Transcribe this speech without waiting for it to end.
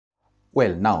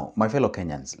Well, now, my fellow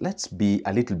Kenyans, let's be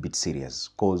a little bit serious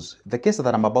because the case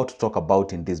that I'm about to talk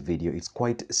about in this video is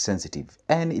quite sensitive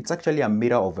and it's actually a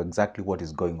mirror of exactly what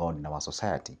is going on in our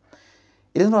society.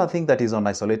 It is not a thing that is an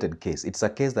isolated case. It's a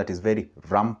case that is very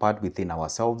rampant within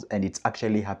ourselves and it's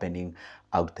actually happening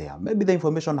out there. Maybe the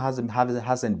information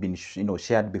hasn't been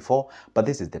shared before, but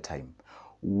this is the time.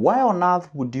 Why on earth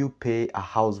would you pay a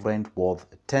house rent worth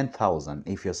 10,000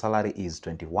 if your salary is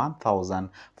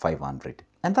 21,500?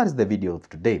 And that is the video of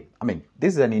today. I mean,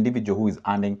 this is an individual who is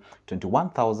earning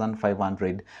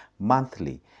 21,500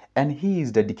 monthly and he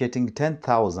is dedicating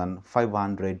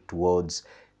 10,500 towards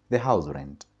the house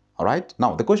rent. All right.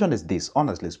 Now, the question is this,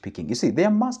 honestly speaking, you see,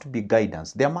 there must be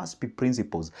guidance. There must be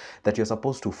principles that you're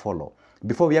supposed to follow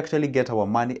before we actually get our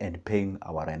money and paying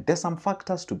our rent. There's some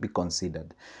factors to be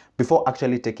considered before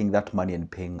actually taking that money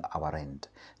and paying our rent.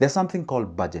 There's something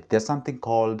called budget. There's something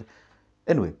called,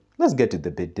 anyway, let's get to the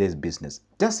day's business.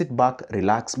 Just sit back,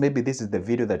 relax. Maybe this is the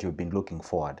video that you've been looking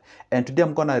forward. And today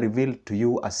I'm going to reveal to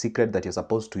you a secret that you're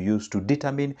supposed to use to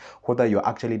determine whether you're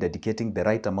actually dedicating the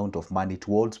right amount of money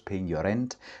towards paying your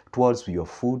rent, towards your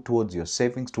food, towards your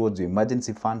savings, towards your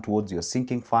emergency fund, towards your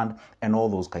sinking fund, and all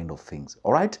those kind of things.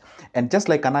 All right? And just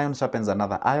like an iron sharpens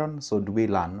another iron, so do we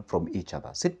learn from each other.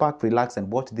 Sit back, relax,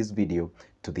 and watch this video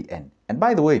to the end. And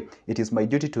by the way, it is my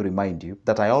duty to remind you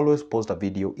that I always post a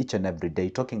video each and every day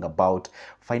talking about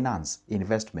finance,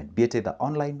 investment, be it either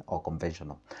online or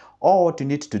conventional. All what you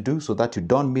need to do so that you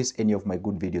don't miss any of my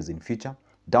good videos in future,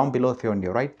 down below here on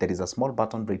your right, there is a small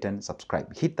button written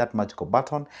subscribe. Hit that magical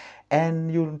button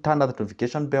and you'll turn on the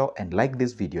notification bell and like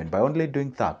this video. And by only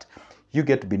doing that, you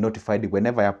get to be notified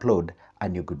whenever I upload a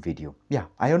new good video. Yeah,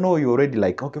 I know you're already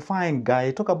like, okay, fine, guy,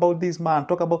 talk about this, man,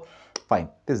 talk about, fine,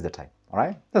 this is the time. All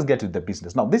right, let's get to the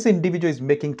business. Now, this individual is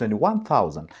making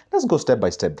 21,000. Let's go step by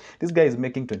step. This guy is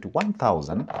making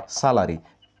 21,000. Salary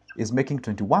is making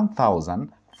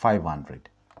 21,500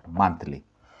 monthly.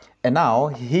 And now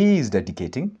he is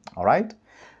dedicating, all right,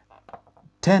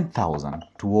 10,000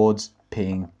 towards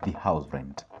paying the house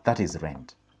rent. That is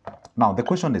rent. Now, the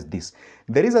question is this.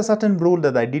 There is a certain rule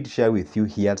that I did share with you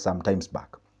here some times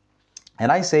back.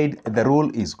 And I said the rule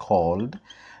is called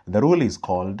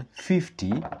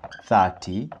 50,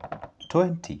 30,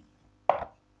 20. All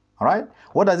right.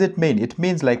 What does it mean? It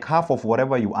means like half of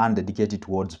whatever you earn dedicated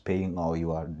towards paying or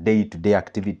your day-to-day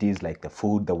activities like the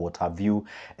food, the what have you,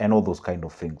 and all those kind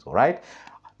of things. All right.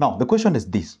 Now, the question is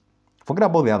this. Forget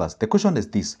about the others. The question is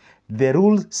this. The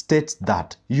rule states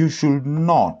that you should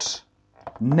not,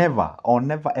 never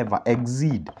ever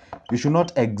exceed. You should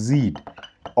not exceed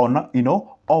or not,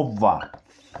 over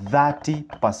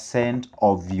 30%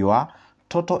 of your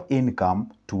total income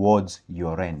towards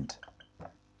your rent.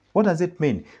 What does it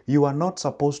mean? You are not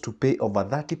supposed to pay over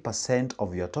 30%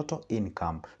 of your total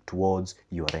income towards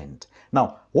your rent.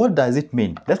 Now, what does it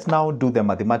mean? Let's now do the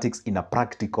mathematics in a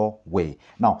practical way.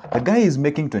 Now, the guy is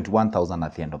making 21,000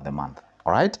 at the end of the month.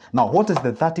 All right. Now, what is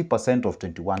the 30% of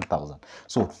 21,000?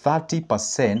 So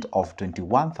 30% of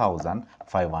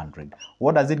 21,500.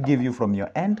 What does it give you from your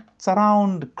end? It's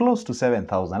around close to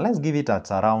 7,000. Let's give it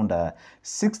at around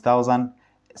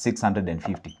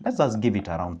 6,650. Let's just give it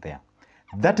around there.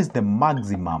 That is the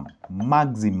maximum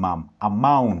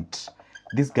amount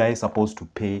this guy is supposed to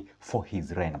pay for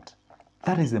his rent.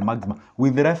 That is the maximum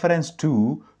with reference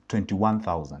to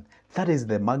 21,000. That is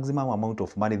the maximum amount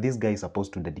of money this guy is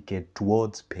supposed to dedicate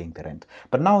towards paying the rent.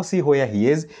 But now see where he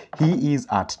is. He is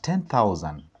at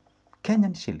 10,000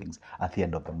 Kenyan shillings at the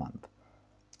end of the month.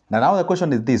 Now the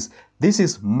question is this. This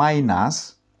is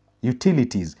minus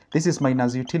utilities. This is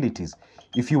minus utilities.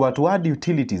 If you were to add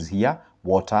utilities here,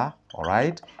 water, all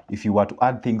right. If you were to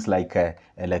add things like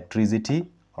electricity,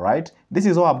 all right. This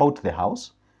is all about the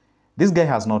house. This guy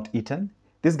has not eaten.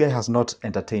 This guy has not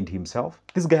entertained himself.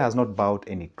 This guy has not bought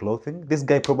any clothing. This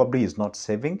guy probably is not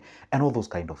saving and all those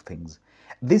kind of things.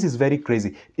 This is very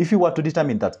crazy. If you were to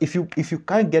determine that, if you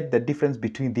can't get the difference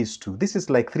between these two, this is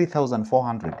like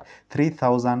 3,400.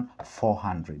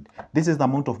 3,400. This is the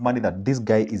amount of money that this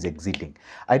guy is exceeding.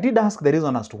 I did ask the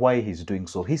reason as to why he's doing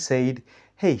so. He said,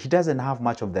 hey, he doesn't have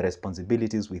much of the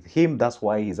responsibilities with him. That's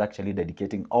why he's actually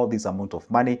dedicating all this amount of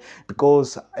money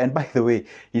because, and by the way,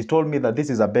 he told me that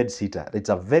this is a bed sitter. It's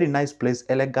a very nice place,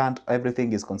 elegant,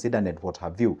 everything is considered and what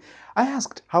have you. I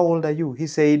asked, how old are you? He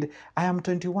said, I am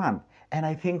 21. And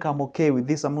I think I'm okay with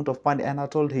this amount of money. And I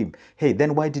told him, hey,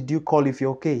 then why did you call if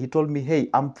you're okay? He told me, hey,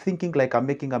 I'm thinking like I'm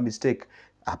making a mistake.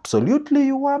 Absolutely,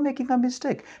 you are making a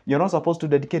mistake. You're not supposed to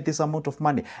dedicate this amount of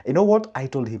money. You know what? I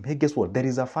told him, hey, guess what? There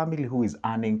is a family who is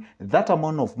earning that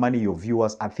amount of money, your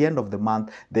viewers, at the end of the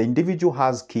month. The individual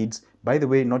has kids. by the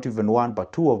way, not even one,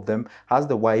 but two of them, has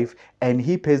the wife, and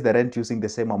he pays the rent using the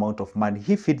same amount of money.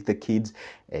 He feeds the kids,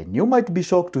 and you might be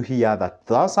shocked to hear that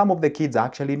some of the kids are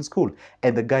actually in school,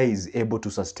 and the guy is able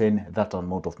to sustain that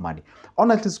amount of money.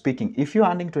 Honestly speaking, if you're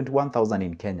earning 21,000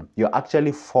 in Kenya, you're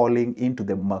actually falling into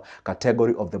the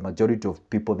category of the majority of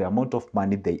people, the amount of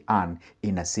money they earn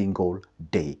in a single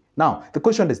day. Now, the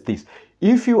question is this.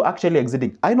 If you actually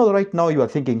exiting, I know right now you are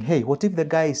thinking, hey, what if the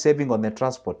guy is saving on the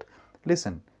transport?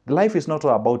 Listen, life is not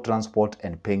all about transport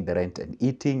and paying the rent and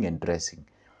eating and dressing.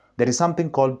 There is something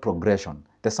called progression.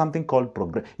 There's something called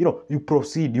progress. You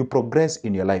proceed, you progress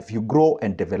in your life, you grow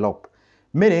and develop.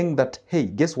 Meaning that, hey,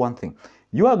 guess one thing.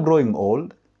 You are growing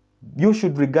old. You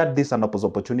should regard this an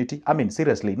opportunity. I mean,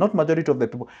 seriously, not majority of the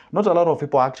people, not a lot of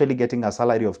people are actually getting a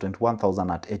salary of 21,000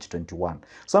 at age 21.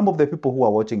 Some of the people who are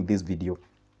watching this video,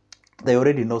 they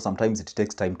already know sometimes it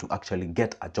takes time to actually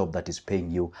get a job that is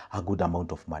paying you a good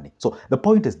amount of money. So the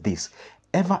point is this,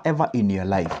 ever in your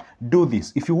life, do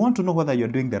this. If you want to know whether you're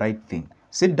doing the right thing,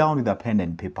 sit down with a pen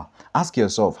and paper. Ask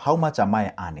yourself, how much am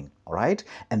I earning? All right.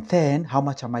 And then how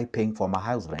much am I paying for my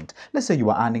house rent? Let's say you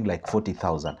are earning like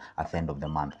 40,000 at the end of the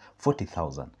month,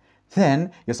 40,000.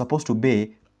 Then you're supposed to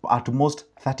pay at most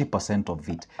 30% of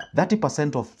it.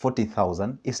 30% of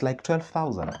 40,000 is like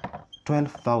 12,000.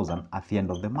 12,000 at the end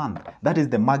of the month. That is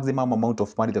the maximum amount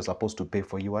of money they're supposed to pay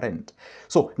for your rent.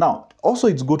 So now, also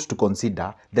it's good to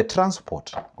consider the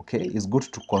transport, okay? It's good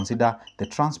to consider the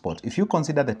transport. If you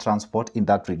consider the transport in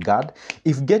that regard,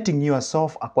 if getting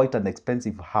yourself quite an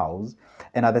expensive house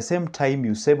and at the same time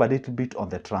you save a little bit on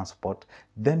the transport,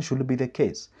 then should be the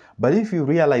case. But if you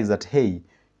realize that, hey,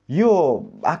 you're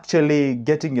actually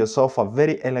getting yourself a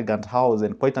very elegant house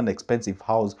and quite an expensive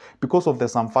house because of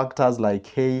some factors like,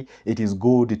 hey, it is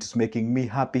good, it is making me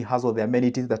happy, has all the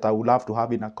amenities that I would love to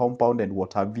have in a compound and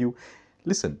what have you.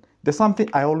 Listen, there's something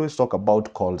I always talk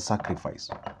about called sacrifice.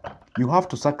 You have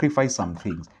to sacrifice some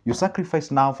things. You sacrifice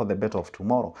now for the better of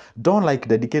tomorrow. Don't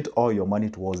dedicate all your money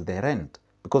towards the rent,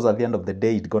 because at the end of the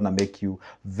day, it's going to make you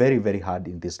very hard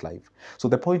in this life. So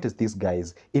the point is this,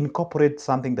 guys, incorporate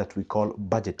something that we call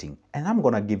budgeting. And I'm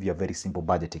going to give you a very simple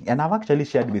budgeting. And I've actually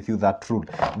shared with you that rule.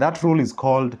 That rule is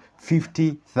called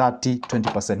 50, 30,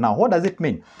 20%. Now, what does it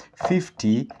mean?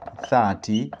 50,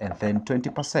 30, and then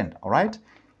 20%, all right?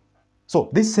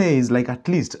 So this says, like, at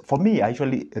least, for me, I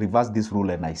actually reverse this rule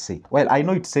and I say, well, I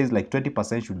know it says like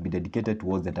 20% should be dedicated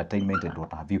towards entertainment and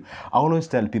what have you. I always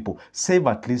tell people, save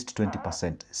at least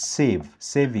 20%.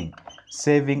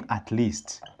 Saving at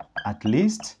least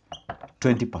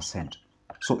 20%.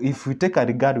 So if we take a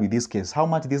regard with this case, how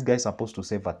much this guy is supposed to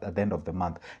save at the end of the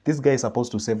month? This guy is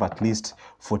supposed to save at least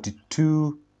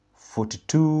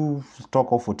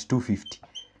 42.50.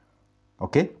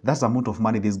 Okay, that's the amount of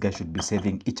money this guy should be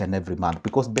saving each and every month,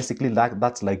 because basically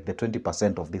that's like the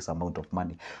 20% of this amount of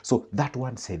money. So that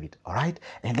one, save it, all right?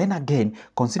 And then again,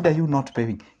 consider you not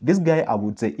paying. This guy, I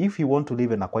would say, if you want to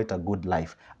live in quite a good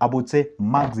life, I would say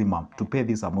maximum to pay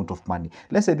this amount of money.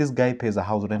 Let's say this guy pays a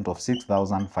house rent of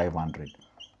 6,500,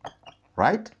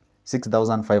 right?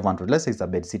 6,500. Let's say it's a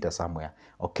bed sitter somewhere,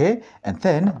 okay? And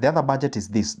then the other budget is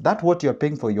this. That what you're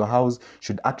paying for your house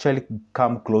should actually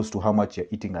come close to how much you're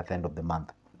eating at the end of the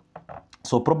month.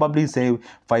 So probably say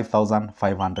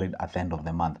 5,500 at the end of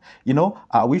the month. You know,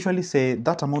 we usually say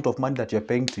that amount of money that you're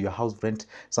paying to your house rent,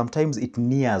 sometimes it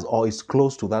nears or is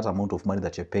close to that amount of money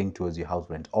that you're paying towards your house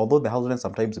rent. Although the house rent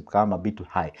sometimes become a bit too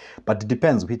high, but it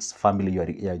depends which family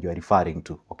you're referring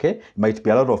to, okay? It might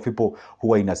be a lot of people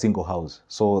who are in a single house.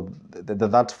 So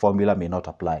that formula may not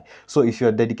apply. So if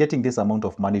you're dedicating this amount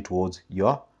of money towards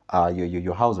your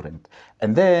house rent,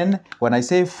 and then when I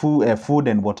say food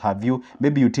and what have you,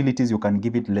 maybe utilities, you can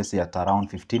give it, let's say, at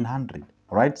around 1,500.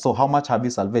 Right? So how much have you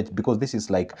salvaged? Because this is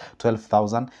like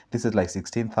 12,000, this is like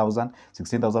 16,000,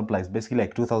 16,000 plus basically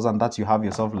like 2,000. That you have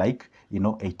yourself like, you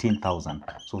know, 18,000.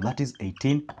 So that is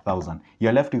 18,000.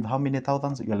 You're left with how many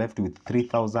thousands? You're left with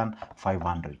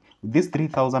 3,500. With this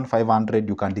 3,500,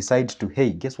 you can decide to,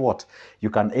 hey, guess what? You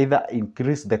can either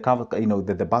increase the cover, you know,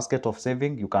 the basket of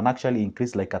saving. You can actually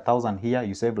increase like 1,000 here.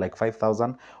 You save like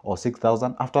 5,000 or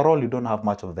 6,000. After all, you don't have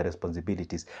much of the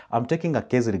responsibilities. I'm taking a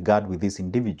case regard with this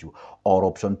individual. Or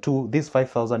option 2, this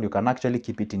 5,000, you can actually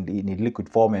keep it in liquid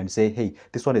form and say, hey,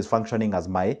 this one is functioning as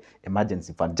my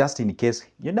emergency fund, just in case.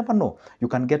 You never know, you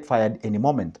can get fired any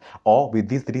moment. Or with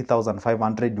this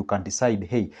 3,500, you can decide,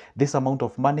 hey, this amount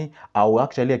of money I will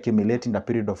actually accumulate in a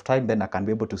period of time, then I can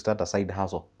be able to start a side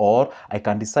hustle. Or I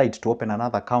can decide to open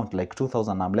another account like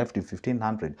 2,000, I'm left with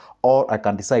 1,500. Or I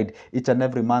can decide each and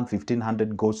every month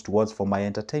 1,500 goes towards for my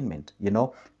entertainment, you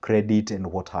know, credit and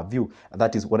what have you.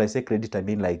 That is what I say credit, I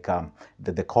mean like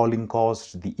the calling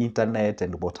cost, the internet,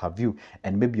 and what have you,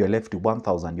 and maybe you're left with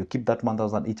 1,000. You keep that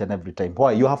 1,000 each and every time.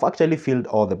 Why? You have actually filled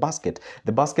all the basket.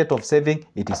 The basket of saving,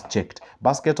 it is checked.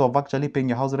 Basket of actually paying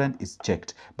your house rent is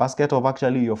checked. Basket of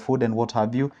actually your food and what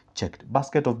have you, checked.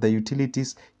 Basket of the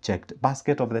utilities, checked.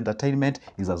 Basket of the entertainment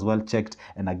is as well checked.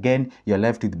 And again, you're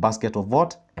left with basket of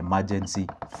what? Emergency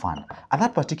fund. At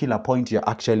that particular point, you're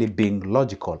actually being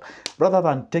logical. Rather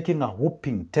than taking a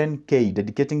whooping 10K,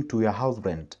 dedicating to your house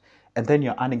rent, and then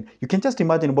you're earning, you can just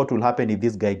imagine what will happen if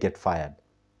this guy get fired.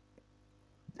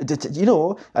 You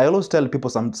know, I always tell people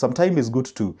sometimes it's good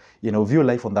to, you know, view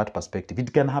life from that perspective.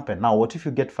 It can happen. Now, what if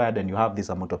you get fired and you have this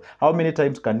amount of, how many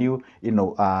times can you,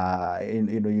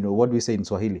 what do we say in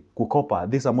Swahili? Kukopa,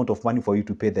 this amount of money for you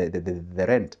to pay the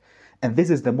rent. And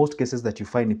this is the most cases that you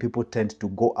find people tend to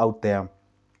go out there,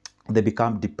 they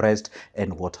become depressed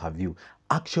and what have you.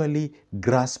 Actually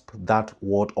grasp that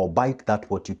word or bite that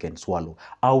what you can swallow.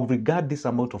 I'll regard this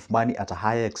amount of money at a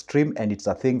higher extreme, and it's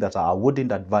a thing that I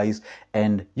wouldn't advise.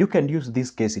 And you can use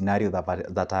this case scenario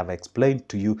that I've explained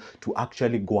to you to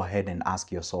actually go ahead and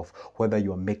ask yourself whether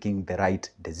you're making the right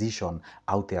decision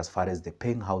out there as far as the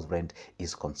paying house rent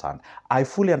is concerned. I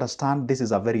fully understand this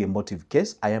is a very emotive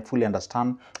case. I fully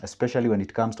understand, especially when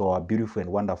it comes to our beautiful and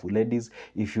wonderful ladies.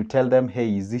 If you tell them,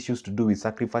 hey, is issues to do with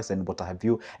sacrifice and what have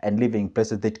you, and living places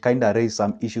that kind of raise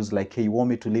some issues like, hey, you want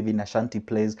me to live in a shanty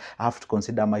place, I have to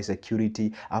consider my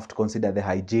security, I have to consider the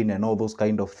hygiene and all those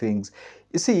kind of things.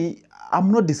 You see,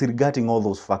 I'm not disregarding all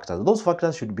those factors. Those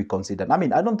factors should be considered. I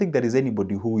mean, I don't think there is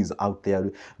anybody who is out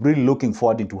there really looking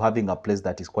forward into having a place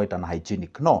that is quite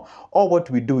unhygienic. No. All what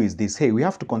we do is this. Hey, we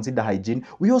have to consider hygiene.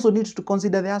 We also need to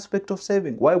consider the aspect of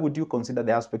saving. Why would you consider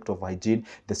the aspect of hygiene,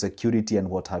 the security and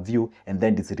what have you, and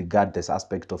then disregard this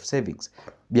aspect of savings?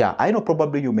 Yeah, I know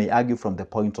probably you may argue from the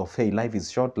point of, hey, life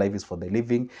is short, life is for the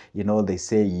living. You know, they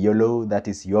say YOLO, that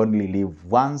is you only live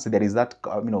once. There is that,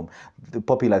 the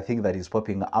popular thing that is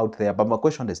popping out there. But my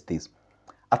question is this.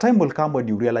 A time will come when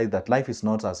you realize that life is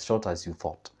not as short as you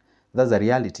thought. That's the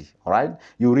reality, all right?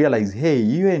 You realize, hey,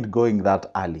 you ain't going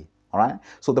that early. All right.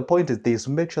 So the point is this: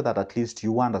 make sure that at least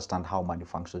you understand how money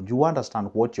functions. You understand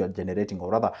what you're generating,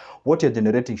 or rather, what you're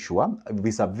generating, sure,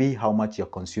 vis-a-vis how much you're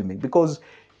consuming. Because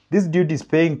this dude is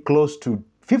paying close to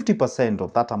 50%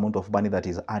 of that amount of money that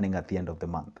he's earning at the end of the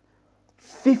month.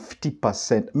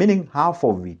 50%, meaning half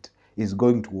of it is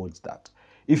going towards that.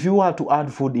 If you were to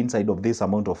add food inside of this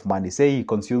amount of money, say he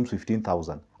consumes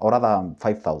 15,000 or rather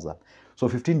 5,000. So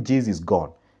 15 G's is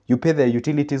gone. You pay the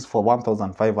utilities for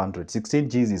 1,500. 16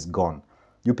 G's is gone.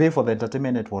 You pay for the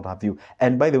entertainment and what have you.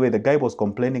 And by the way, the guy was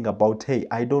complaining about, hey,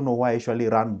 I don't know why I usually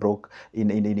run broke in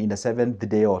the 7th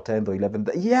day or 10th or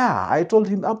 11th. Yeah, I told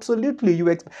him, absolutely.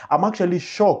 I'm actually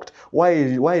shocked.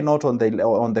 Why not on the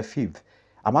 5th?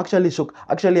 I'm actually shocked.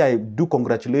 Actually, I do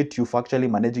congratulate you for actually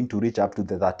managing to reach up to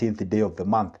the 13th day of the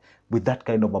month with that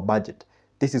kind of a budget.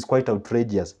 This is quite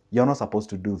outrageous. You're not supposed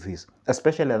to do this.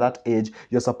 Especially at that age,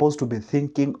 you're supposed to be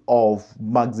thinking of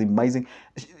maximizing.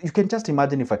 You can just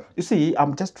imagine you see,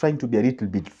 I'm just trying to be a little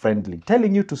bit friendly.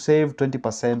 Telling you to save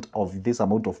 20% of this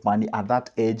amount of money at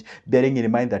that age, bearing in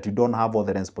mind that you don't have all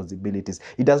the responsibilities.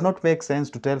 It does not make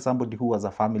sense to tell somebody who has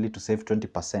a family to save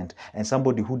 20% and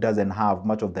somebody who doesn't have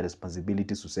much of the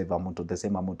responsibilities to save the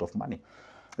same amount of money.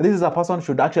 This is a person who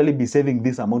should actually be saving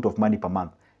this amount of money per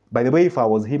month. By the way, if I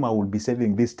was him, I would be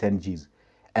saving these 10 G's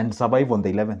and survive on the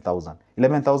 11,000.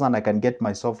 11,000, I can get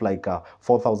myself like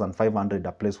 4,500,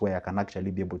 a place where I can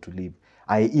actually be able to live.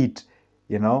 I eat,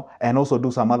 and also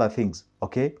do some other things,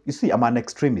 okay? You see, I'm an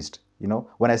extremist,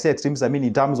 When I say extremist, I mean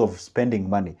in terms of spending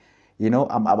money.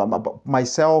 Don't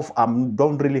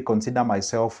really consider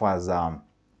myself as, I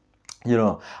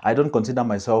don't consider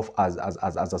myself as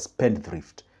a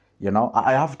spendthrift.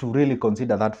 I have to really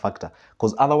consider that factor,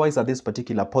 because otherwise at this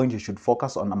particular point, you should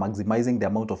focus on maximizing the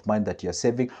amount of money that you're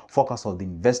saving, focus on the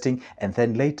investing, and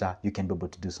then later you can be able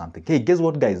to do something. Hey, guess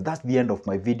what, guys? That's the end of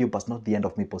my video, but not the end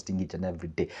of me posting each and every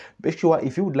day. Make sure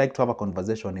if you would like to have a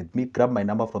conversation with me, grab my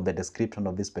number from the description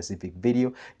of this specific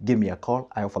video, give me a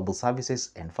call. I offer those services,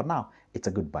 and for now, it's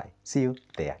a goodbye. See you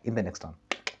there in the next one.